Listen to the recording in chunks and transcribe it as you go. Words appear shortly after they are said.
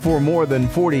For more than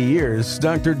 40 years,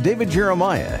 Dr. David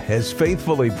Jeremiah has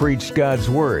faithfully preached God's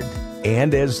Word.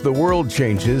 And as the world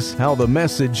changes, how the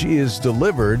message is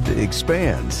delivered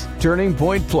expands. Turning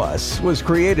Point Plus was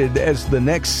created as the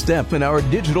next step in our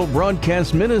digital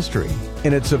broadcast ministry.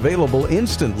 And it's available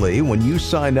instantly when you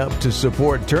sign up to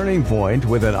support Turning Point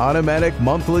with an automatic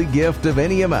monthly gift of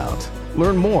any amount.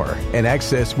 Learn more and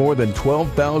access more than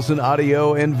 12,000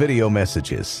 audio and video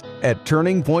messages at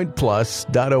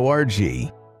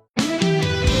turningpointplus.org.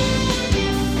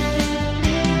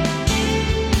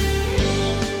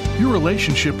 Your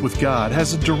relationship with God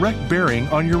has a direct bearing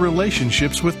on your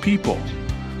relationships with people.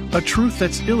 A truth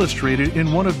that's illustrated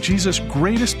in one of Jesus'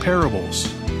 greatest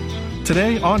parables.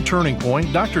 Today on Turning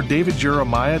Point, Dr. David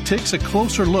Jeremiah takes a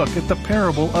closer look at the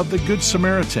parable of the Good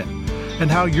Samaritan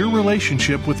and how your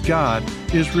relationship with God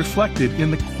is reflected in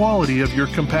the quality of your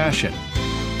compassion.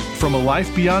 From A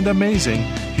Life Beyond Amazing,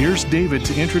 here's David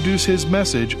to introduce his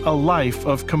message, A Life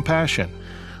of Compassion.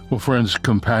 Well, friends,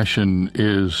 compassion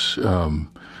is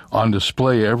on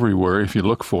display everywhere if you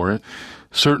look for it.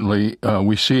 Certainly,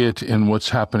 we see it in what's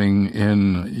happening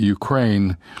in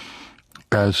Ukraine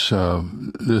as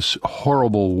this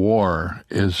horrible war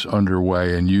is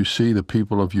underway, and you see the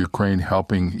people of Ukraine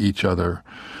helping each other,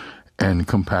 and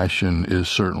compassion is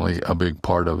certainly a big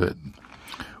part of it.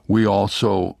 We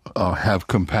also have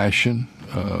compassion.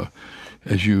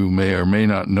 As you may or may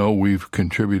not know, we've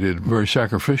contributed very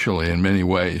sacrificially in many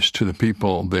ways to the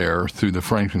people there through the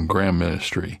Franklin Graham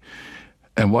Ministry.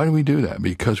 And why do we do that?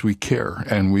 Because we care,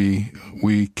 and we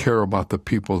care about the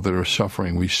people that are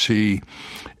suffering. We see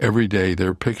every day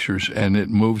their pictures, and it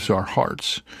moves our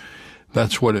hearts.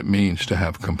 That's what it means to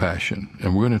have compassion.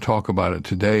 And we're going to talk about it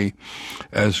today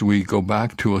as we go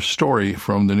back to a story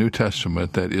from the New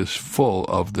Testament that is full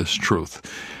of this truth.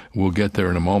 We'll get there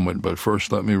in a moment, but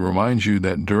first let me remind you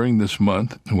that during this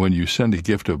month, when you send a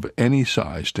gift of any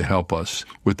size to help us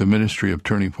with the ministry of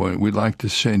Turning Point, we'd like to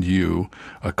send you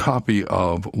a copy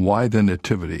of Why the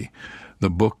Nativity, the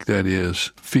book that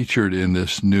is featured in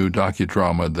this new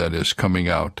docudrama that is coming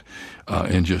out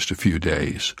in just a few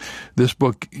days. This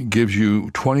book gives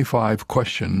you 25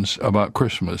 questions about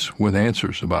Christmas with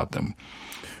answers about them.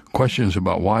 Questions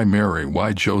about why Mary,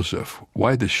 why Joseph,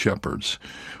 why the shepherds,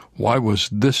 why was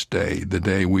this day the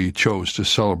day we chose to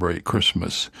celebrate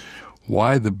Christmas?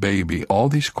 Why the baby? All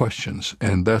these questions,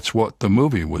 and that's what the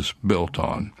movie was built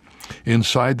on.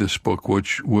 Inside this book,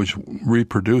 which was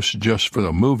reproduced just for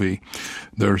the movie,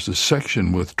 there's a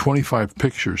section with 25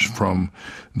 pictures from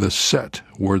the set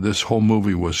where this whole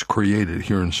movie was created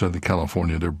here in Southern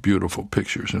California. They're beautiful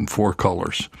pictures in 4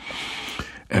 colors.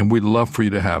 And we'd love for you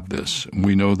to have this.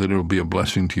 We know that it will be a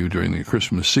blessing to you during the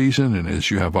Christmas season, and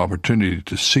as you have opportunity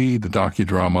to see the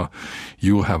docudrama,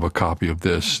 you will have a copy of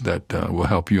this that will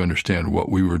help you understand what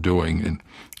we were doing and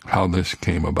how this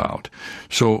came about.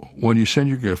 So when you send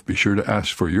your gift, be sure to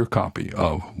ask for your copy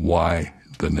of Why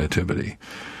the Nativity.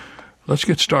 Let's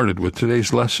get started with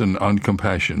today's lesson on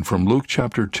compassion from Luke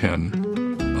chapter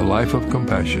 10, A Life of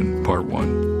Compassion, Part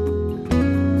 1.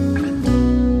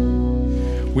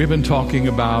 We've been talking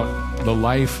about the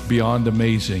life beyond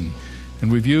amazing, and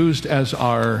we've used as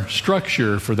our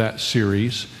structure for that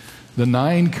series the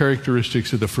 9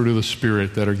 characteristics of the fruit of the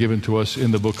Spirit that are given to us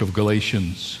in the book of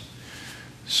Galatians.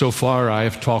 So far, I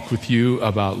have talked with you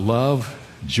about love,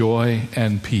 joy,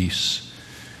 and peace.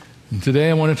 And today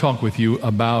I want to talk with you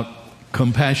about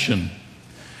compassion.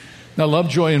 Now, love,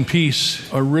 joy, and peace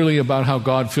are really about how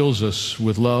God fills us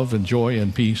with love and joy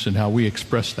and peace and how we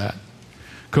express that.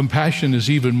 Compassion is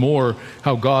even more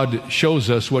how God shows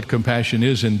us what compassion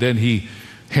is, and then He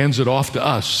hands it off to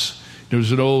us.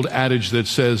 There's an old adage that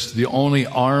says the only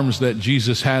arms that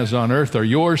Jesus has on earth are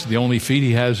yours. The only feet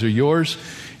He has are yours.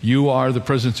 You are the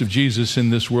presence of Jesus in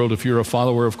this world. If you're a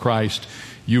follower of Christ,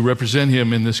 you represent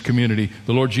Him in this community.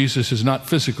 The Lord Jesus is not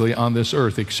physically on this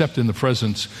earth except in the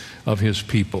presence of His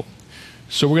people.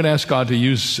 So we're going to ask God to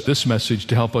use this message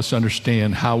to help us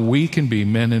understand how we can be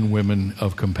men and women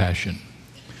of compassion.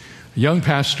 A young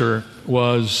pastor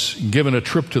was given a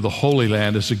trip to the Holy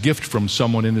Land as a gift from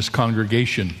someone in his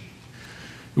congregation.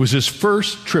 It was his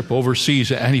first trip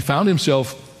overseas, and he found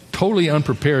himself totally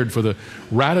unprepared for the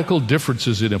radical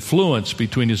differences in influence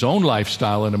between his own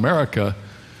lifestyle in America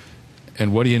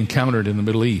and what he encountered in the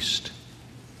Middle East.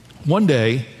 One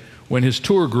day, when his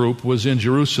tour group was in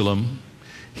Jerusalem,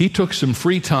 he took some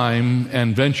free time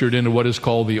and ventured into what is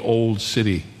called the Old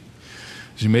City.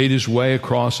 As he made his way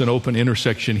across an open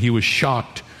intersection, he was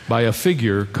shocked by a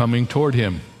figure coming toward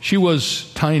him. She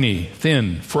was tiny,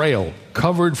 thin, frail,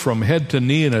 covered from head to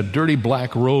knee in a dirty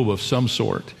black robe of some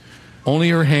sort. Only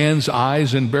her hands,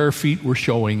 eyes, and bare feet were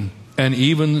showing. and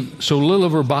even so little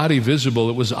of her body visible,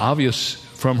 it was obvious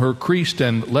from her creased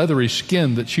and leathery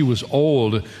skin that she was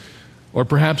old, or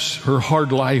perhaps her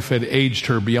hard life had aged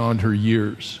her beyond her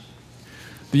years.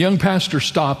 The young pastor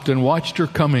stopped and watched her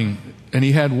coming, and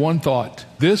he had one thought: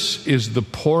 this is the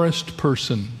poorest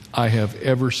person I have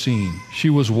ever seen. She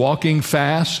was walking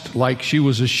fast, like she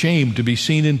was ashamed to be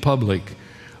seen in public,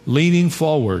 leaning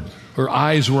forward. Her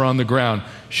eyes were on the ground.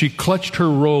 She clutched her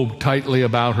robe tightly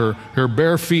about her. Her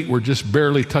bare feet were just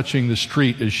barely touching the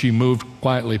street as she moved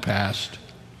quietly past.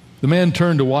 The man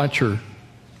turned to watch her.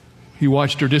 He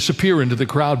watched her disappear into the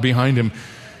crowd behind him,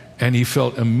 and he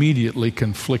felt immediately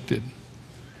conflicted.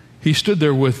 He stood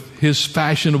there with his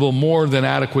fashionable, more than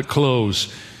adequate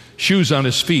clothes, shoes on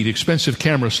his feet, expensive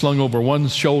camera slung over one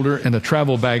shoulder, and a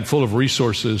travel bag full of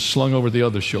resources slung over the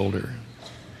other shoulder.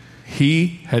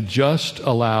 He had just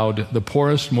allowed the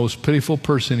poorest, most pitiful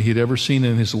person he'd ever seen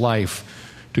in his life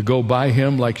to go by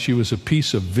him like she was a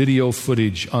piece of video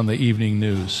footage on the evening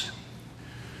news.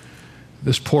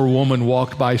 This poor woman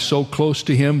walked by so close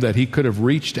to him that he could have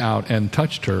reached out and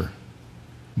touched her,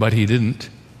 but he didn't,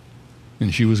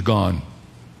 and she was gone.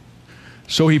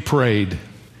 So he prayed.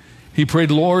 He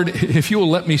prayed, Lord, if you will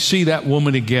let me see that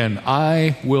woman again,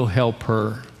 I will help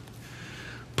her.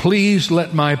 Please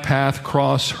let my path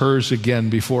cross hers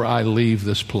again before I leave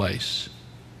this place.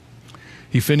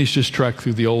 He finished his trek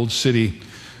through the old city,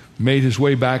 made his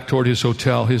way back toward his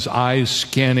hotel, his eyes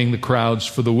scanning the crowds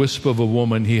for the wisp of a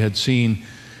woman he had seen,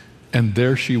 and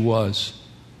there she was.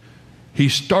 He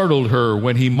startled her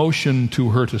when he motioned to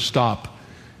her to stop,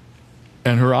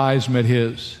 and her eyes met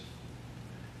his.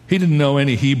 He didn't know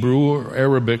any Hebrew or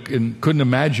Arabic and couldn't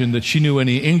imagine that she knew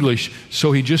any English,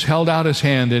 so he just held out his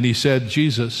hand and he said,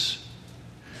 Jesus.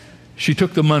 She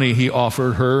took the money he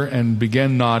offered her and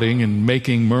began nodding and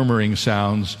making murmuring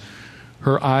sounds.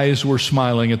 Her eyes were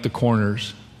smiling at the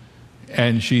corners,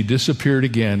 and she disappeared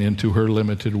again into her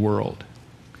limited world.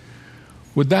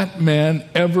 Would that man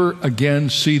ever again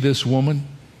see this woman?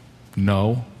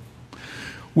 No.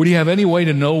 Would he have any way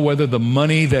to know whether the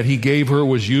money that he gave her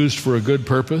was used for a good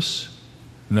purpose?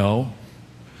 No.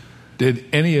 Did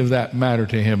any of that matter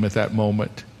to him at that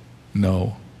moment?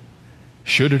 No.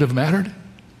 Should it have mattered?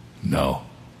 No.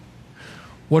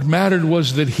 What mattered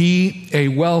was that he, a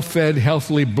well-fed,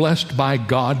 healthily blessed by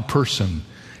God person,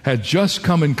 had just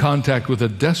come in contact with a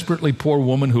desperately poor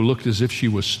woman who looked as if she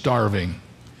was starving.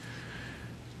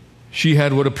 She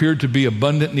had what appeared to be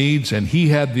abundant needs, and he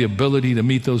had the ability to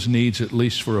meet those needs at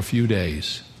least for a few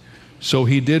days. So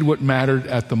he did what mattered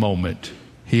at the moment.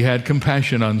 He had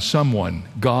compassion on someone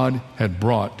God had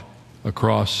brought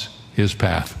across his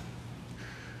path.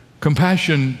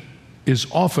 Compassion is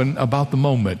often about the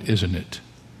moment, isn't it?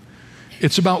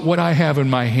 It's about what I have in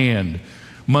my hand: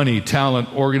 money,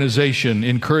 talent, organization,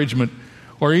 encouragement,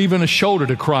 or even a shoulder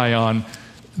to cry on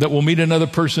that will meet another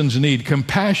person's need.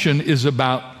 Compassion is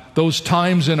about those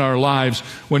times in our lives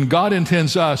when God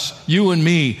intends us, you and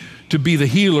me, to be the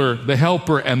healer, the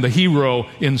helper, and the hero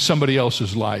in somebody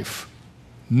else's life.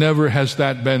 Never has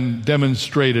that been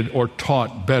demonstrated or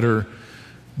taught better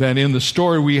than in the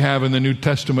story we have in the New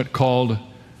Testament called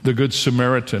the Good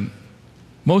Samaritan.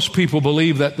 Most people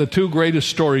believe that the two greatest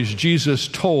stories Jesus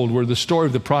told were the story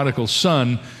of the prodigal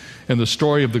son and the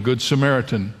story of the Good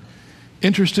Samaritan.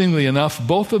 Interestingly enough,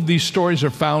 both of these stories are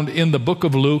found in the book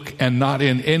of Luke and not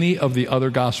in any of the other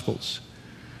Gospels.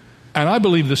 And I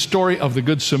believe the story of the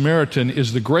Good Samaritan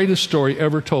is the greatest story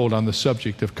ever told on the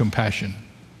subject of compassion.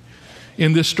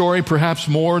 In this story, perhaps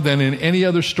more than in any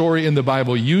other story in the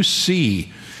Bible, you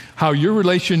see how your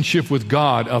relationship with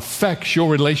God affects your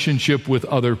relationship with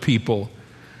other people.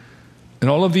 In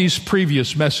all of these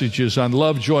previous messages on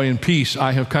love, joy, and peace,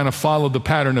 I have kind of followed the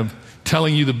pattern of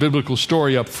telling you the biblical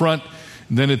story up front,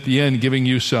 and then at the end, giving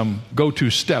you some go-to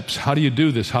steps. How do you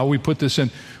do this? How do we put this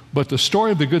in? But the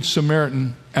story of the Good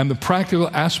Samaritan and the practical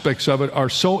aspects of it are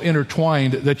so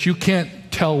intertwined that you can't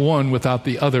tell one without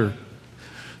the other.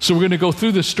 So we're going to go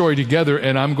through this story together,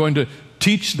 and I'm going to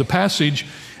teach the passage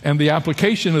and the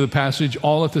application of the passage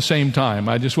all at the same time.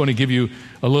 I just want to give you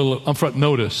a little upfront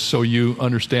notice so you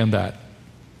understand that.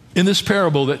 In this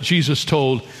parable that Jesus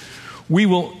told, we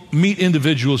will meet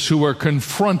individuals who are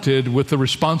confronted with the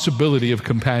responsibility of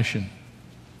compassion.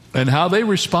 And how they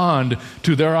respond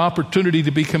to their opportunity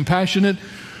to be compassionate,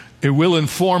 it will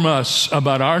inform us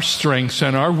about our strengths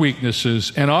and our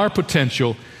weaknesses and our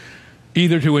potential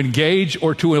either to engage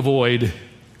or to avoid.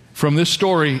 From this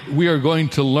story, we are going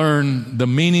to learn the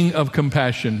meaning of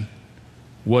compassion,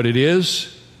 what it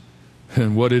is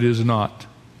and what it is not.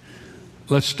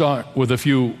 Let's start with a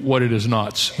few what it is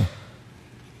nots.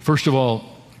 First of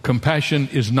all, compassion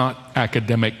is not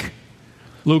academic.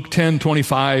 Luke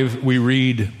 10:25, we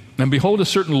read, "And behold, a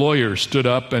certain lawyer stood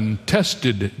up and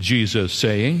tested Jesus,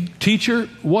 saying, 'Teacher,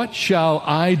 what shall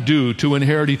I do to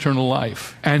inherit eternal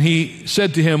life?' And he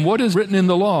said to him, 'What is written in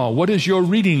the law? What is your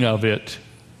reading of it?'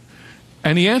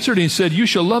 And he answered and he said, 'You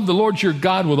shall love the Lord your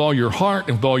God with all your heart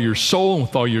and with all your soul and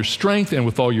with all your strength and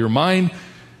with all your mind,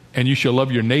 and you shall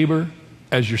love your neighbor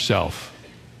as yourself.'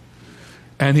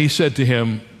 And he said to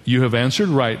him, 'You have answered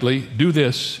rightly. Do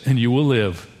this and you will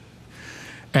live.'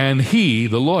 And he,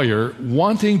 the lawyer,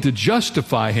 wanting to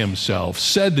justify himself,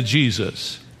 said to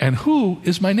Jesus, 'And who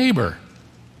is my neighbor?'"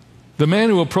 The man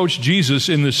who approached Jesus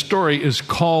in this story is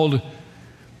called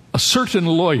a certain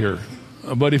lawyer.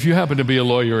 But if you happen to be a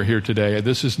lawyer here today,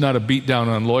 this is not a beat down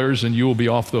on lawyers, and you will be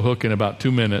off the hook in about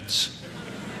 2 minutes.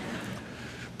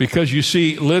 Because you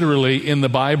see, literally in the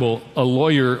Bible, a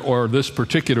lawyer, or this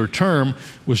particular term,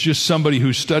 was just somebody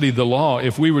who studied the law.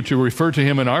 If we were to refer to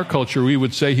him in our culture, we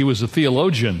would say he was a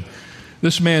theologian.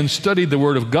 This man studied the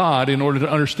Word of God in order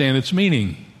to understand its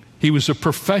meaning. He was a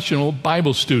professional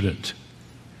Bible student.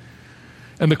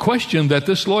 And the question that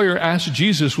this lawyer asked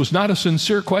Jesus was not a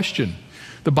sincere question.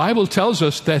 The Bible tells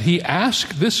us that he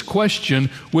asked this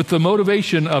question with the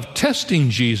motivation of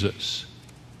testing Jesus.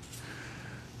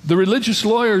 The religious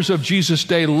lawyers of Jesus'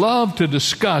 day loved to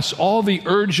discuss all the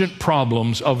urgent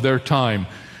problems of their time.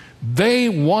 They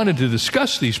wanted to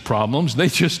discuss these problems, they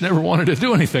just never wanted to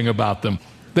do anything about them.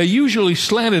 They usually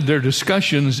slanted their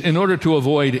discussions in order to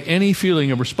avoid any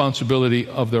feeling of responsibility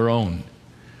of their own.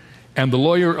 And the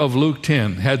lawyer of Luke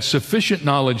 10 had sufficient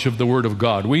knowledge of the Word of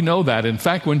God. We know that. In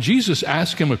fact, when Jesus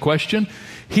asked him a question,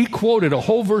 he quoted a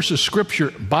whole verse of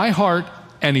Scripture by heart,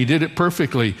 and he did it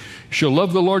perfectly. "You shall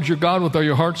love the Lord your God with all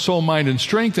your heart, soul, mind, and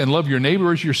strength, and love your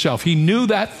neighbor as yourself." He knew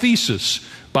that thesis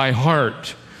by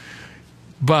heart,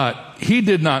 but he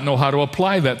did not know how to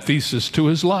apply that thesis to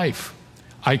his life.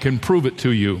 I can prove it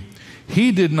to you.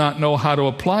 He did not know how to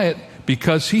apply it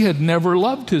because he had never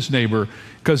loved his neighbor.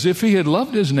 Because if he had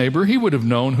loved his neighbor, he would have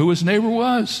known who his neighbor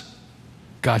was.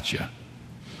 Gotcha.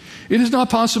 It is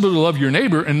not possible to love your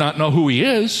neighbor and not know who he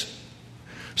is.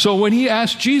 So when he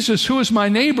asked Jesus, "Who is my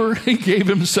neighbor?" he gave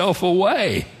himself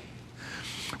away.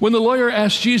 When the lawyer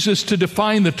asked Jesus to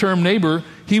define the term neighbor,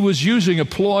 he was using a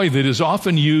ploy that is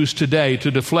often used today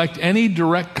to deflect any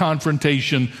direct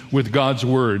confrontation with God's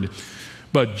Word.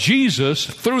 But Jesus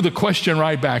threw the question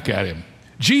right back at him.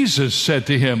 Jesus said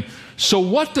to him, "So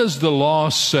what does the law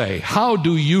say? How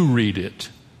do you read it?"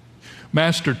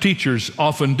 Master teachers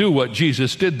often do what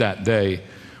Jesus did that day.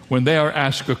 When they are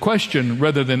asked a question,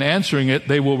 rather than answering it,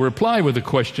 they will reply with a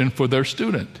question for their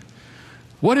student.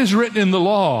 What is written in the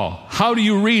law? How do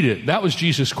you read it? That was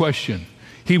Jesus' question.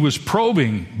 He was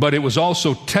probing, but it was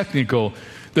also technical.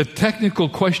 The technical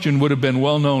question would have been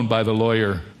well known by the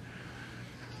lawyer.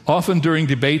 Often during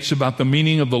debates about the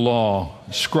meaning of the law,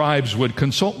 scribes would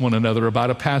consult one another about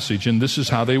a passage, and this is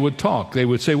how they would talk. They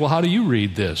would say, "Well, how do you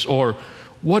read this?" Or,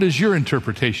 "What is your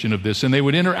interpretation of this?" And they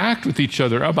would interact with each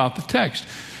other about the text.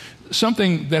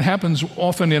 Something that happens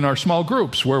often in our small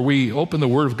groups where we open the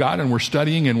Word of God and we're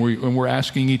studying and we're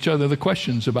asking each other the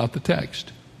questions about the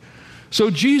text. So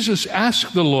Jesus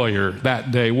asked the lawyer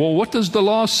that day, "Well, what does the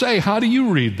law say? How do you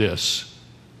read this?"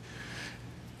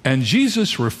 And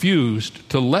Jesus refused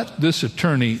to let this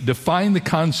attorney define the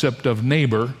concept of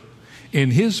neighbor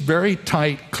in his very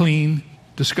tight, clean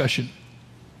discussion.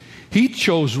 He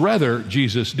chose rather,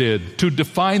 Jesus did, to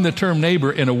define the term neighbor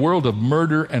in a world of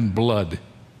murder and blood.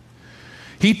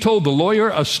 He told the lawyer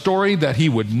a story that he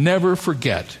would never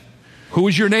forget. Who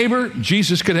is your neighbor?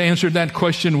 Jesus could have answered that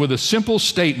question with a simple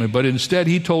statement, but instead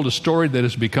he told a story that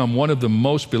has become one of the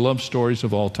most beloved stories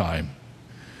of all time.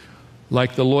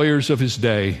 Like the lawyers of his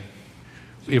day,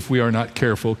 if we are not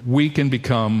careful, we can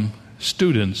become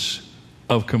students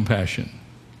of compassion.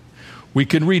 We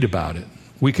can read about it.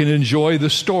 We can enjoy the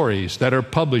stories that are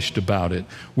published about it.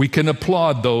 We can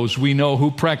applaud those we know who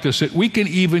practice it. We can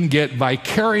even get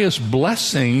vicarious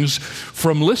blessings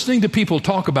from listening to people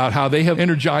talk about how they have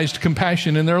energized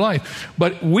compassion in their life.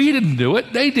 But we didn't do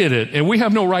it. They did it. And we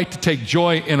have no right to take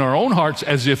joy in our own hearts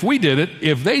as if we did it.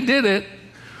 If they did it,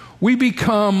 we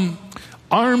become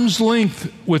arm's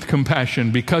length with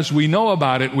compassion because we know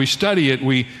about it, we study it,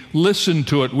 we listen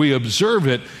to it, we observe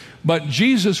it. But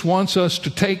Jesus wants us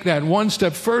to take that one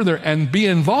step further and be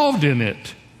involved in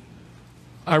it.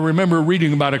 I remember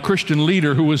reading about a Christian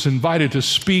leader who was invited to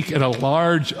speak at a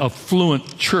large,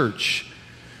 affluent church.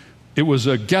 It was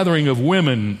a gathering of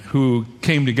women who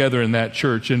came together in that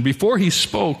church. And before he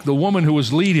spoke, the woman who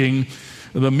was leading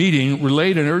the meeting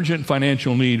relayed an urgent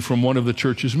financial need from one of the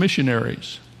church's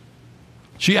missionaries.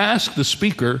 She asked the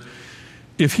speaker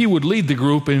if he would lead the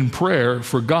group in prayer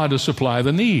for God to supply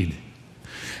the need.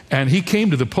 And he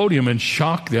came to the podium and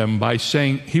shocked them by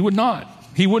saying he would not.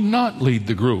 He would not lead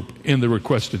the group in the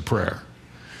requested prayer.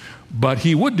 But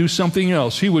he would do something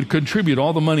else. He would contribute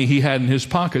all the money he had in his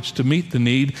pockets to meet the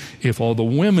need if all the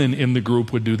women in the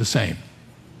group would do the same.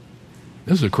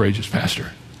 This is a courageous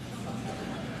pastor.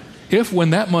 If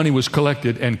when that money was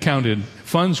collected and counted,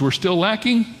 funds were still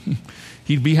lacking,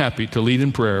 he'd be happy to lead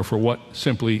in prayer for what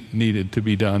simply needed to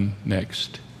be done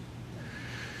next.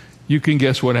 You can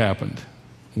guess what happened.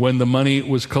 When the money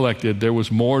was collected, there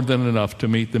was more than enough to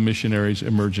meet the missionaries'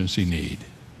 emergency need.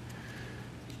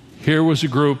 Here was a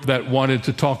group that wanted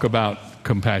to talk about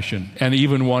compassion and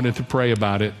even wanted to pray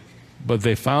about it, but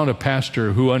they found a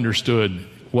pastor who understood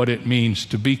what it means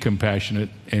to be compassionate,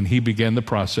 and he began the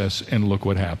process, and look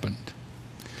what happened.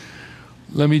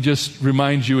 Let me just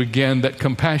remind you again that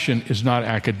compassion is not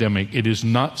academic. It is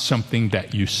not something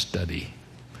that you study.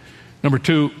 Number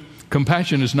two,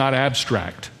 compassion is not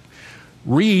abstract.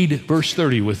 Read verse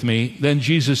 30 with me. Then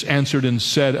Jesus answered and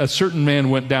said, a certain man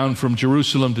went down from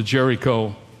Jerusalem to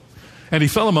Jericho, and he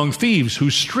fell among thieves who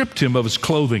stripped him of his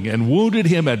clothing and wounded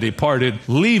him and departed,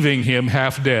 leaving him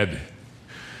half dead.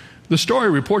 The story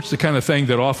reports the kind of thing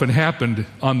that often happened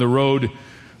on the road.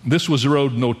 This was a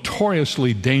road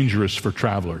notoriously dangerous for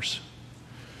travelers.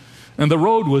 And the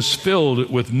road was filled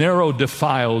with narrow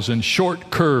defiles and short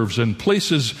curves and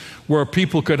places where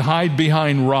people could hide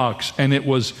behind rocks. And it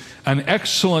was an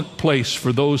excellent place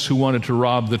for those who wanted to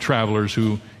rob the travelers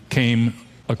who came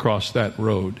across that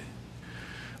road.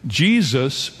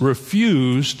 Jesus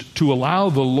refused to allow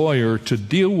the lawyer to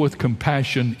deal with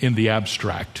compassion in the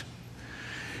abstract.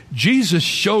 Jesus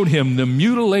showed him the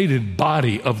mutilated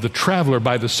body of the traveler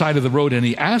by the side of the road, and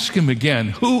he asked him again,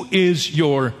 who is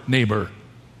your neighbor?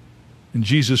 And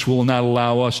Jesus will not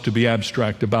allow us to be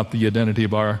abstract about the identity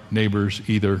of our neighbors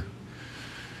either.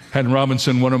 Haddon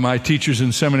Robinson, one of my teachers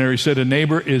in seminary, said, a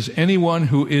neighbor is anyone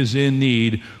who is in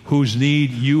need, whose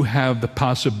need you have the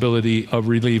possibility of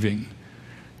relieving.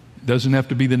 Doesn't have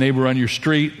to be the neighbor on your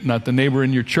street, not the neighbor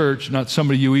in your church, not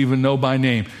somebody you even know by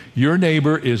name. Your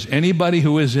neighbor is anybody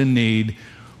who is in need,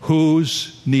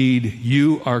 whose need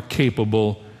you are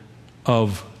capable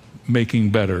of making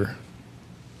better.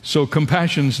 So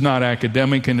compassion's not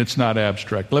academic and it's not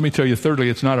abstract. Let me tell you, thirdly,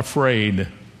 it's not afraid.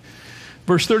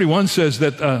 Verse 31 says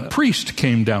that a priest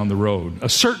came down the road, a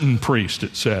certain priest,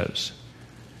 it says.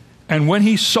 And when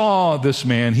he saw this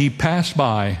man, he passed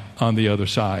by on the other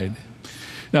side.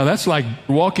 Now, that's like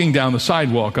walking down the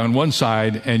sidewalk on one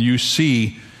side and you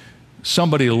see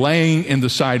somebody laying in the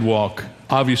sidewalk,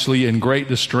 obviously in great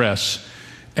distress,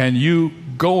 and you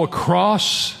go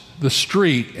across the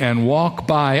street and walk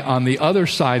by on the other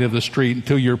side of the street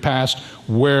until you're past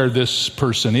where this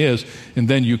person is, and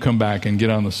then you come back and get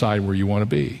on the side where you want to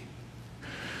be.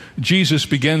 Jesus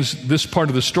begins this part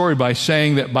of the story by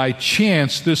saying that by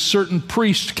chance this certain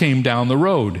priest came down the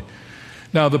road.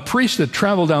 Now, the priest that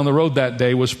traveled down the road that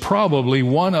day was probably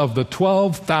one of the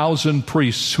 12,000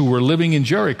 priests who were living in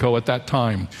Jericho at that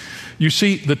time. You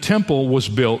see, the temple was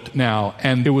built now,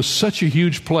 and it was such a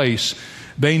huge place.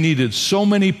 They needed so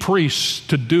many priests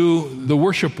to do the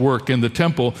worship work in the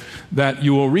temple that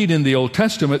you will read in the Old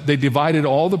Testament, they divided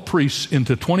all the priests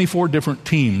into 24 different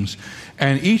teams,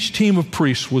 and each team of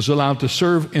priests was allowed to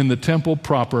serve in the temple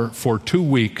proper for 2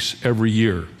 weeks every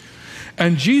year.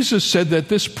 And Jesus said that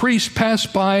this priest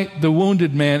passed by the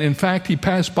wounded man. In fact, he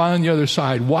passed by on the other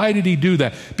side. Why did he do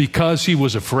that? Because he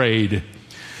was afraid.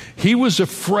 He was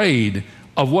afraid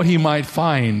of what he might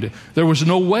find. There was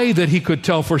no way that he could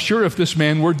tell for sure if this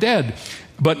man were dead.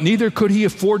 But neither could he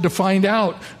afford to find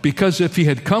out, because if he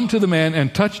had come to the man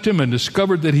and touched him and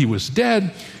discovered that he was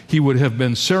dead, he would have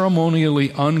been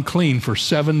ceremonially unclean for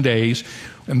 7 days.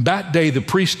 And that day the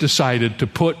priest decided to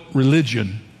put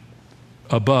religion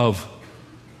above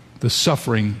the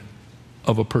suffering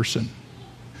of a person.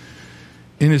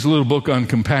 In his little book on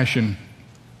compassion,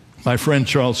 my friend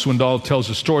Charles Swindoll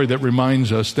tells a story that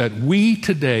reminds us that we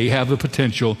today have the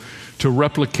potential to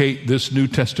replicate this New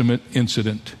Testament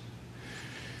incident.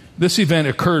 This event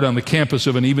occurred on the campus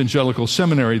of an evangelical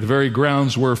seminary, the very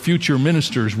grounds where future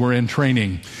ministers were in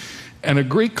training. And a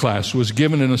Greek class was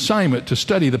given an assignment to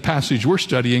study the passage we're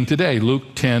studying today,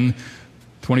 Luke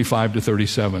 10:25 to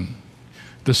 37.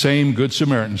 The same Good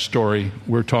Samaritan story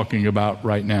we're talking about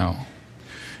right now.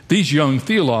 These young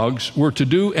theologues were to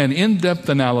do an in-depth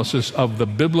analysis of the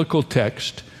biblical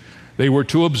text. They were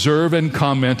to observe and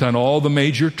comment on all the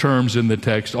major terms in the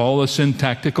text, all the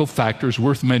syntactical factors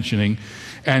worth mentioning,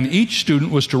 and each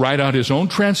student was to write out his own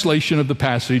translation of the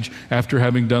passage after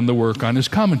having done the work on his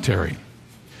commentary.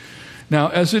 Now,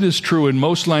 as it is true in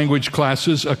most language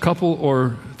classes, a couple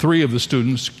or three of the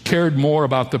students cared more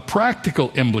about the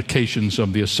practical implications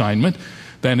of the assignment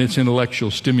than its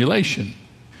intellectual stimulation.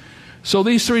 So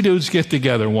these three dudes get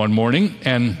together one morning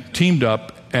and teamed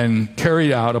up and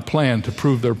carried out a plan to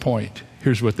prove their point.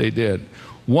 Here's what they did.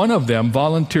 One of them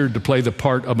volunteered to play the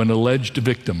part of an alleged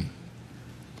victim.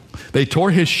 They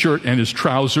tore his shirt and his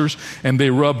trousers, and they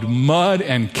rubbed mud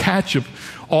and ketchup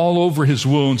all over his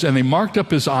wounds, and they marked up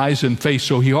his eyes and face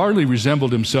so he hardly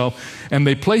resembled himself, and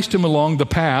they placed him along the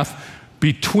path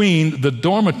between the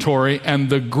dormitory and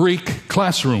the Greek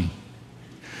classroom.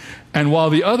 And while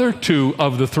the other two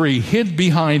of the three hid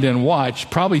behind and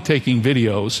watched, probably taking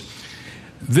videos,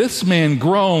 this man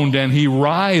groaned and he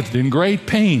writhed in great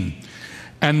pain.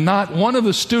 And not one of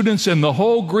the students in the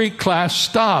whole Greek class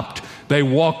stopped. They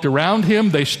walked around him,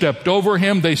 they stepped over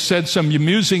him, they said some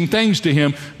amusing things to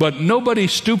him, but nobody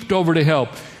stooped over to help.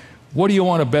 What do you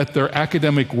want to bet? Their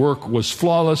academic work was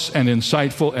flawless and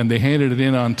insightful, and they handed it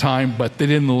in on time, but they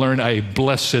didn't learn a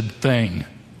blessed thing.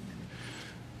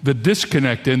 The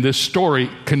disconnect in this story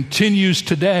continues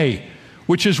today,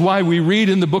 which is why we read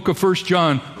in the book of 1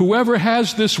 John, whoever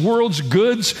has this world's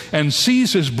goods and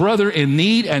sees his brother in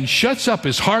need and shuts up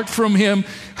his heart from him,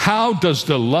 how does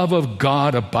the love of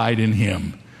God abide in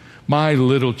him? My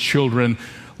little children,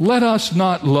 let us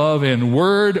not love in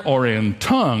word or in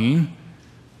tongue,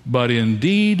 but in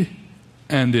deed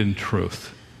and in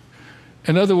truth.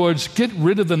 In other words, get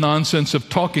rid of the nonsense of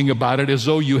talking about it as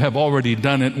though you have already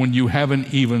done it when you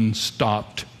haven't even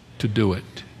stopped to do it.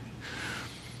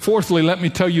 Fourthly, let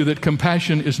me tell you that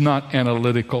compassion is not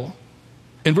analytical.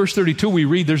 In verse 32, we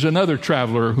read there's another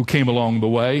traveler who came along the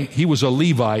way. He was a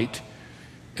Levite.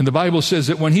 And the Bible says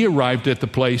that when he arrived at the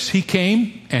place, he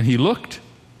came and he looked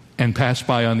and passed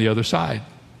by on the other side.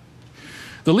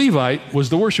 The Levite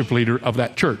was the worship leader of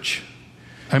that church.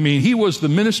 I mean, he was the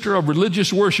minister of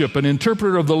religious worship, an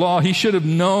interpreter of the law. He should have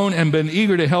known and been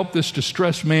eager to help this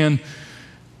distressed man.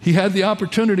 He had the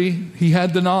opportunity, he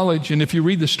had the knowledge, and if you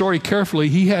read the story carefully,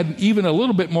 he had even a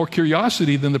little bit more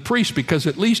curiosity than the priest, because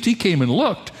at least he came and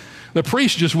looked. The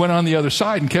priest just went on the other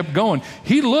side and kept going.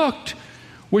 He looked,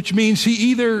 which means he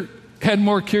either had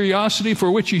more curiosity,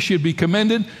 for which he should be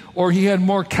commended, or he had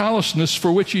more callousness,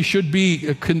 for which he should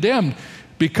be condemned.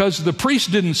 Because the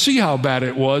priest didn't see how bad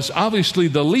it was. Obviously,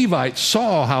 the Levite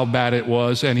saw how bad it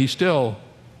was, and he still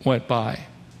went by.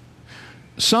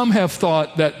 Some have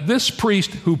thought that this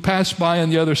priest who passed by on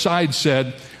the other side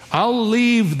said, I'll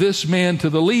leave this man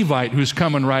to the Levite who's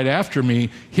coming right after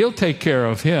me. He'll take care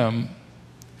of him.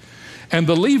 And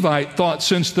the Levite thought,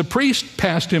 since the priest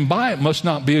passed him by, it must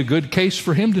not be a good case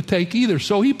for him to take either,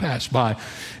 so he passed by.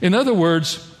 In other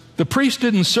words, the priest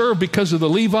didn't serve because of the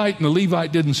Levite, and the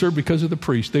Levite didn't serve because of the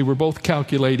priest. They were both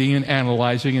calculating and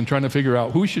analyzing and trying to figure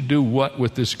out who should do what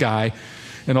with this guy.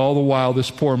 And all the while, this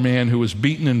poor man who was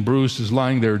beaten and bruised is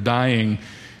lying there dying.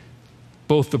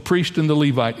 Both the priest and the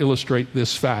Levite illustrate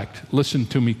this fact. Listen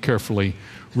to me carefully.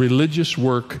 Religious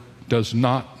work does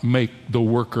not make the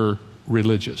worker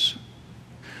religious.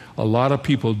 A lot of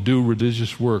people do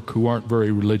religious work who aren't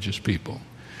very religious people,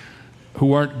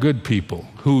 who aren't good people,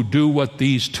 who do what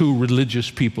these two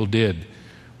religious people did,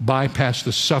 bypass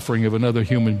the suffering of another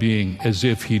human being as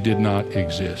if he did not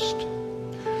exist.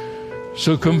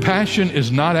 So compassion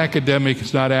is not academic,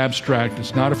 it's not abstract,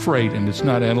 it's not afraid, and it's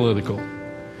not analytical.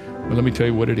 But let me tell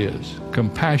you what it is.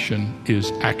 Compassion is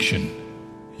action.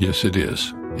 Yes, it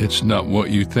is. It's not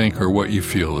what you think or what you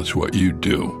feel, it's what you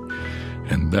do.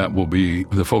 And that will be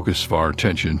the focus of our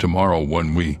attention tomorrow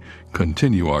when we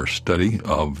continue our study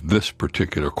of this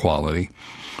particular quality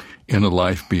in A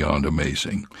Life Beyond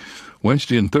Amazing.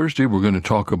 Wednesday and Thursday, we're going to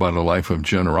talk about a life of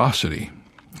generosity.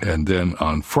 And then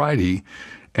on Friday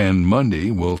and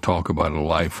Monday, we'll talk about a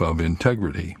life of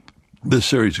integrity. This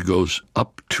series goes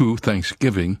up to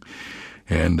Thanksgiving,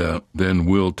 and then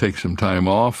we'll take some time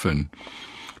off and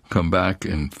come back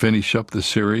and finish up the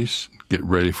series, get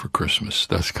ready for Christmas.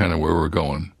 That's kind of where we're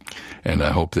going, and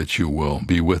I hope that you will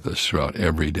be with us throughout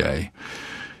every day.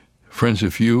 Friends,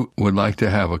 if you would like to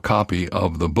have a copy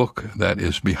of the book that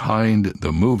is behind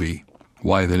the movie,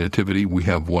 Why the Nativity, we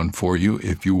have one for you.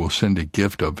 If you will send a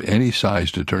gift of any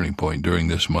size to Turning Point during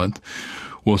this month,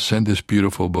 we'll send this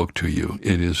beautiful book to you.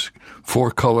 It is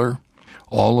 4-color,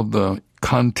 all of the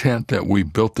content that we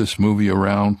built this movie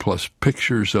around, plus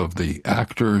pictures of the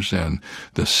actors and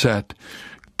the set,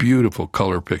 beautiful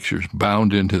color pictures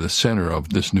bound into the center of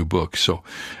this new book. So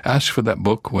ask for that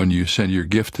book when you send your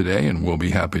gift today, and we'll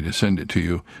be happy to send it to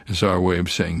you as our way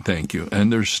of saying thank you.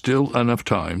 And there's still enough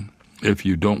time, if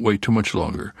you don't wait too much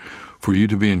longer, for you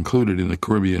to be included in the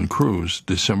Caribbean cruise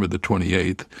December the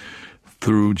 28th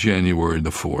through January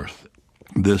the 4th.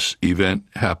 This event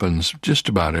happens just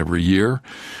about every year.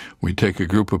 We take a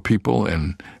group of people,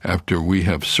 and after we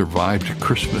have survived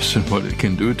Christmas and what it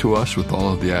can do to us with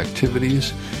all of the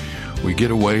activities, we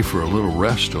get away for a little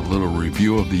rest, a little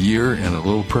review of the year, and a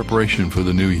little preparation for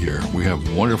the new year. We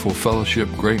have wonderful fellowship,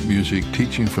 great music,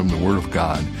 teaching from the Word of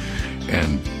God,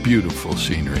 and beautiful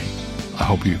scenery. I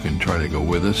hope you can try to go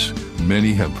with us.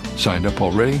 Many have signed up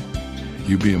already.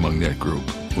 You be among that group.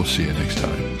 We'll see you next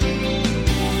time.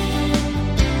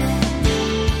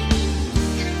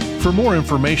 For more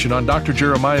information on Dr.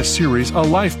 Jeremiah's series, A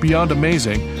Life Beyond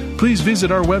Amazing, please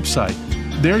visit our website.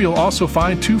 There you'll also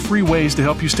find 2 free ways to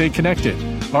help you stay connected: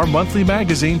 our monthly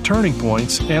magazine, Turning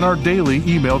Points, and our daily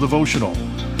email devotional.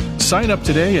 Sign up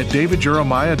today at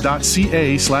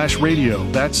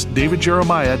davidjeremiah.ca/radio. That's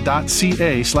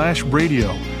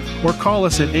davidjeremiah.ca/radio. Or call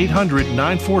us at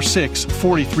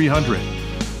 800-946-4300.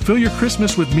 Fill your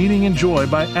Christmas with meaning and joy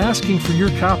by asking for your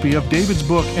copy of David's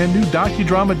book and new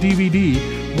docudrama DVD,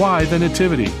 Why the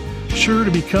Nativity, sure to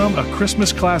become a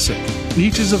Christmas classic.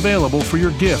 Each is available for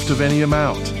your gift of any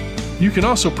amount. You can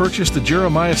also purchase the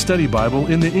Jeremiah Study Bible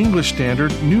in the English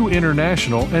Standard, New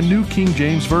International, and New King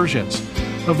James versions,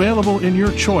 available in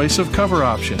your choice of cover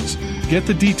options. Get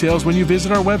the details when you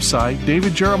visit our website,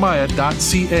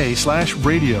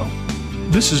 davidjeremiah.ca/radio.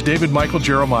 This is David Michael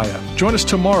Jeremiah. Join us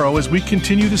tomorrow as we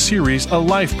continue the series, A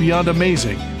Life Beyond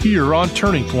Amazing, here on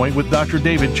Turning Point with Dr.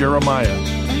 David Jeremiah.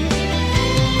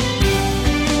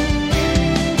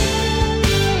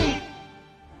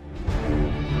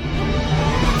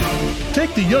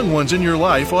 Take the young ones in your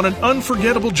life on an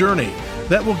unforgettable journey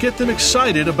that will get them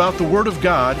excited about the Word of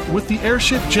God with the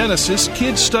Airship Genesis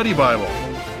Kids Study Bible.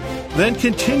 Then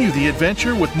continue the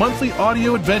adventure with monthly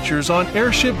audio adventures on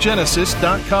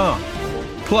airshipgenesis.com.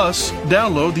 Plus,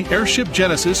 download the Airship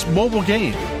Genesis mobile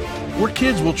game, where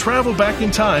kids will travel back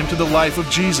in time to the life of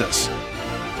Jesus.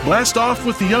 Blast off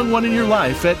with the young one in your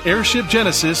life at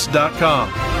airshipgenesis.com.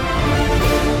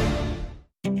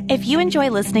 If you enjoy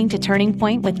listening to Turning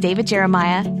Point with David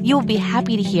Jeremiah, you will be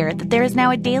happy to hear that there is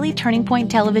now a daily Turning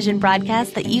Point television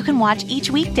broadcast that you can watch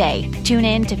each weekday. Tune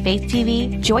in to Faith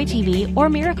TV, Joy TV, or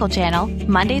Miracle Channel,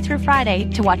 Monday through Friday,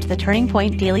 to watch the Turning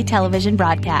Point daily television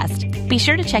broadcast. Be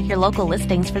sure to check your local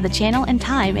listings for the channel and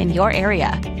time in your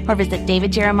area, or visit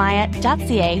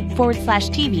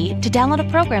davidjeremiah.ca/TV to download a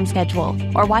program schedule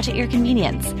or watch at your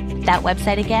convenience. That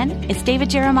website again is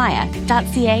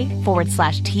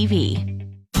davidjeremiah.ca/TV.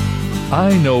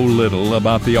 I know little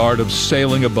about the art of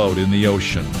sailing a boat in the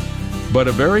ocean, but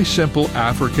a very simple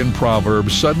African proverb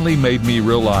suddenly made me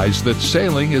realize that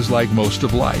sailing is like most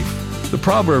of life. The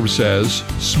proverb says,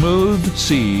 "Smooth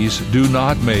seas do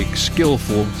not make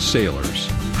skillful sailors."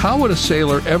 How would a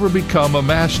sailor ever become a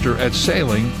master at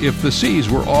sailing if the seas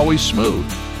were always smooth?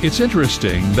 It's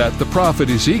interesting that the prophet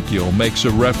Ezekiel makes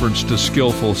a reference to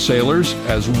skillful sailors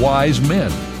as wise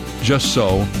men. Just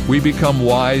so, we become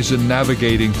wise in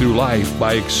navigating through life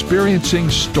by experiencing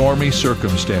stormy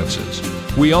circumstances.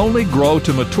 We only grow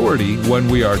to maturity when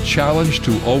we are challenged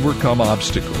to overcome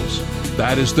obstacles.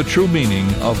 That is the true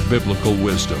meaning of biblical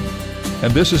wisdom.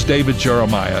 And this is David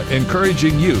Jeremiah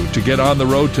encouraging you to get on the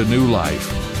road to new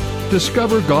life.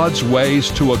 Discover God's ways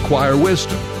to acquire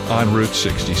wisdom on Route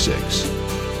 66.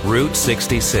 Route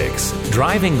 66,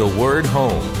 driving the word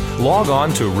home. Log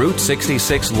on to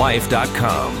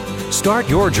Route66Life.com. Start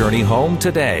your journey home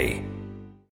today.